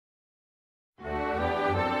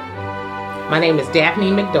My name is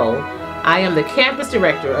Daphne McDowell. I am the campus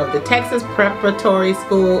director of the Texas Preparatory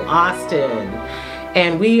School, Austin.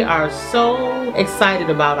 And we are so excited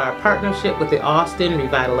about our partnership with the Austin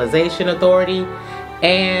Revitalization Authority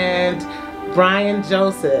and Brian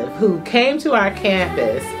Joseph, who came to our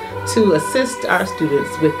campus to assist our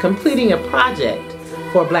students with completing a project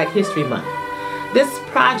for Black History Month. This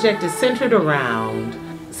project is centered around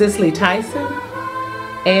Cicely Tyson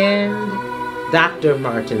and Dr.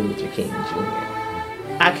 Martin Luther King Jr.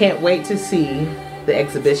 I can't wait to see the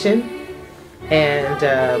exhibition, and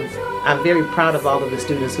I'm very proud of all of the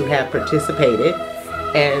students who have participated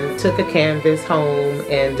and took a canvas home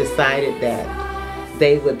and decided that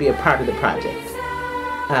they would be a part of the project.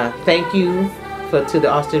 Thank you to the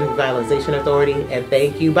Austin Revitalization Authority, and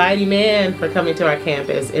thank you, Mighty Man, for coming to our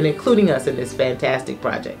campus and including us in this fantastic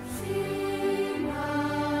project.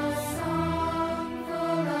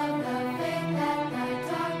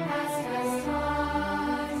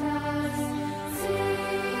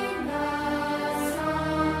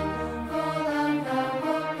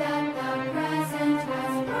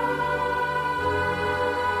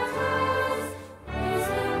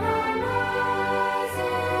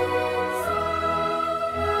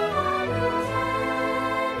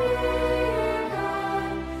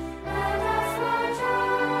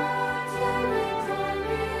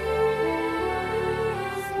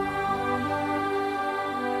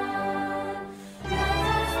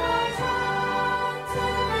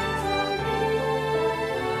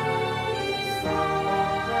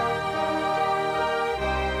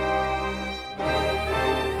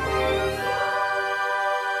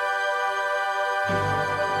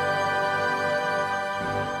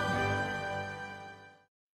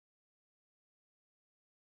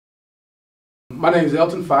 My name is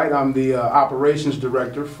Elton Fight. I'm the Operations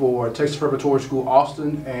Director for Texas Preparatory School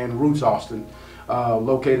Austin and Roots Austin,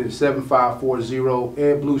 located at 7540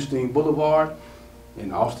 Ed Bluestein Boulevard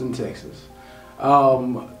in Austin, Texas.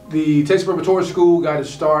 The Texas Preparatory School got its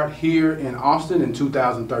start here in Austin in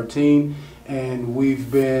 2013, and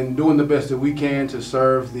we've been doing the best that we can to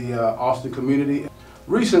serve the Austin community.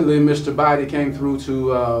 Recently, Mr. Biden came through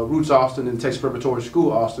to Roots Austin and Texas Preparatory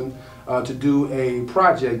School Austin to do a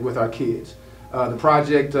project with our kids. The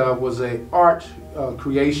project was an art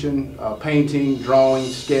creation, painting, drawing,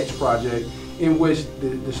 sketch project in which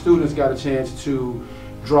the students got a chance to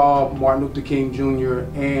draw Martin Luther King Jr.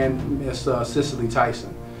 and Miss Cicely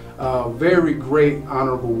Tyson. Very great,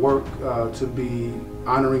 honorable work to be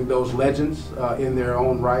honoring those legends in their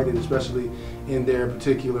own right, and especially in their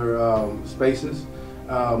particular spaces.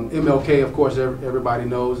 MLK, of course, everybody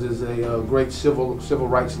knows, is a great civil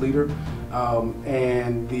rights leader,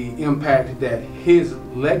 and the impact that his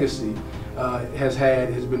legacy has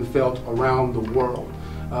been felt around the world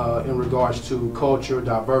in regards to culture,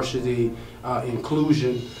 diversity,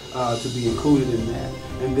 inclusion, to be included in that.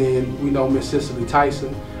 And then we know Miss Cicely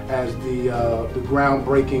Tyson as the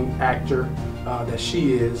groundbreaking actor that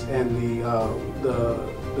she is, and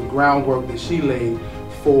the groundwork that she laid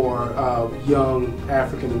for young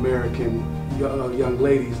African-American young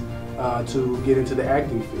ladies to get into the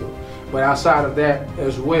acting field. But outside of that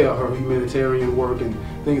as well, her humanitarian work and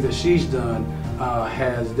things that she's done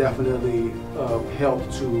has definitely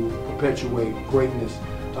helped to perpetuate greatness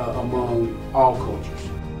among all cultures.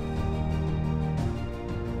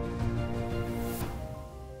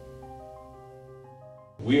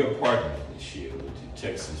 We are partnering this year with the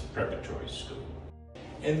Texas Preparatory School.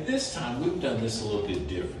 And this time, we've done this a little bit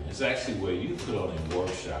different. It's actually where you put on a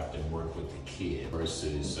workshop and work with the kid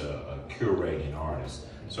versus a curating artist.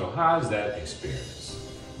 So how's that experience?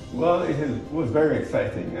 Well, it was very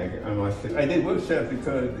exciting, I must say. I did workshop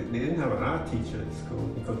because they didn't have an art teacher at school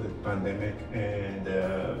because of the pandemic, and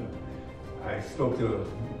I spoke to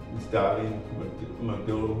Ms. Darlene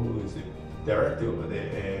McDowell, who is the director over there,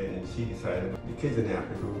 and she decided the kids in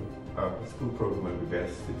Africa, our school program would be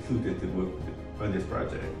best suited to work on this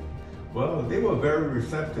project. Well, they were very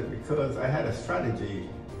receptive because I had a strategy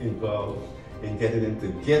involved in getting them to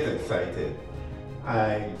get excited.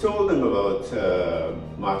 I told them about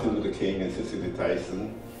Martin Luther King and Cicely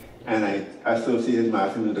Tyson, and I associated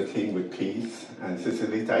Martin Luther King with peace and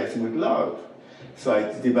Cicely Tyson with love. So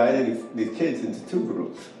I divided the kids into two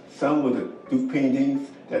groups. Some would do paintings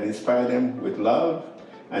that inspire them with love,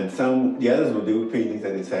 and the others would do paintings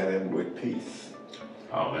that inspire them with peace.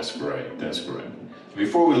 Oh, that's great, that's great.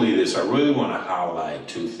 Before we leave this, I really want to highlight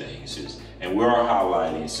two things, and we're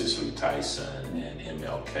highlighting Cicely Tyson and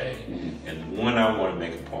MLK. Mm-hmm. And one I want to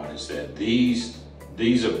make a point is that these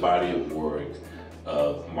are body of work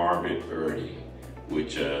of Margaret Erdy,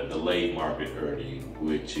 which the late Margaret Erdy,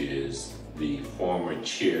 which is the former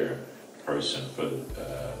chair person for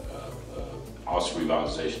Austin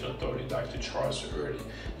Revitalization Authority, Dr. Charles Erdy.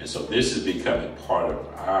 And so this is becoming part of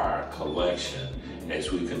our collection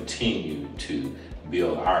as we continue to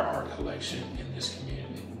build our art collection in this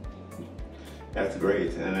community. That's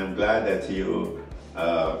great, and I'm glad that you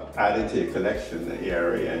added to your collection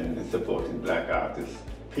area and supporting Black artists,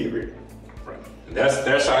 period. Right.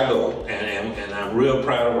 That's our goal, and I'm real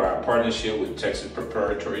proud of our partnership with Texas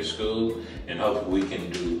Preparatory School, and hopefully we can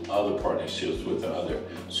do other partnerships with other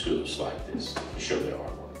schools like this to show their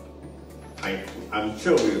artwork. I'm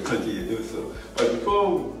sure we will continue to do so. But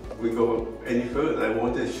before we go any further, I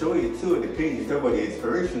want to show you two of the paintings. Talk about the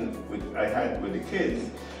inspiration I had with the kids.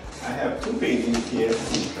 I have two paintings here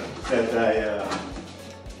that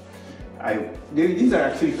these are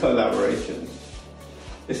actually collaborations.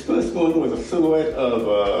 This first one was a silhouette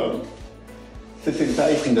of Cicely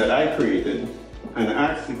Tyson that I created, and I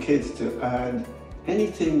asked the kids to add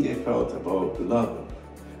anything they felt about love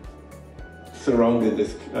surrounding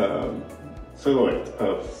this silhouette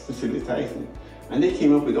of Cicely Tyson. And they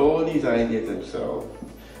came up with all these ideas themselves.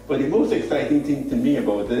 But the most exciting thing to me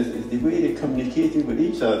about this is the way they communicated with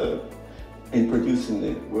each other in producing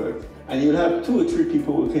the work. And you'll have 2 or 3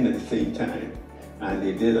 people working at the same time. And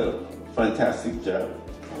they did a fantastic job.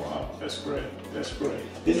 Wow, that's great. That's great.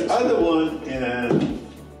 This other one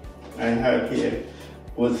I have here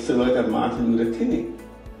was a silhouette of Martin Luther King.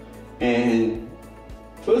 And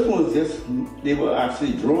first one was just, they were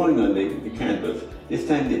actually drawing on the canvas. This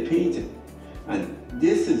time they painted. And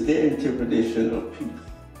this is their interpretation of peace.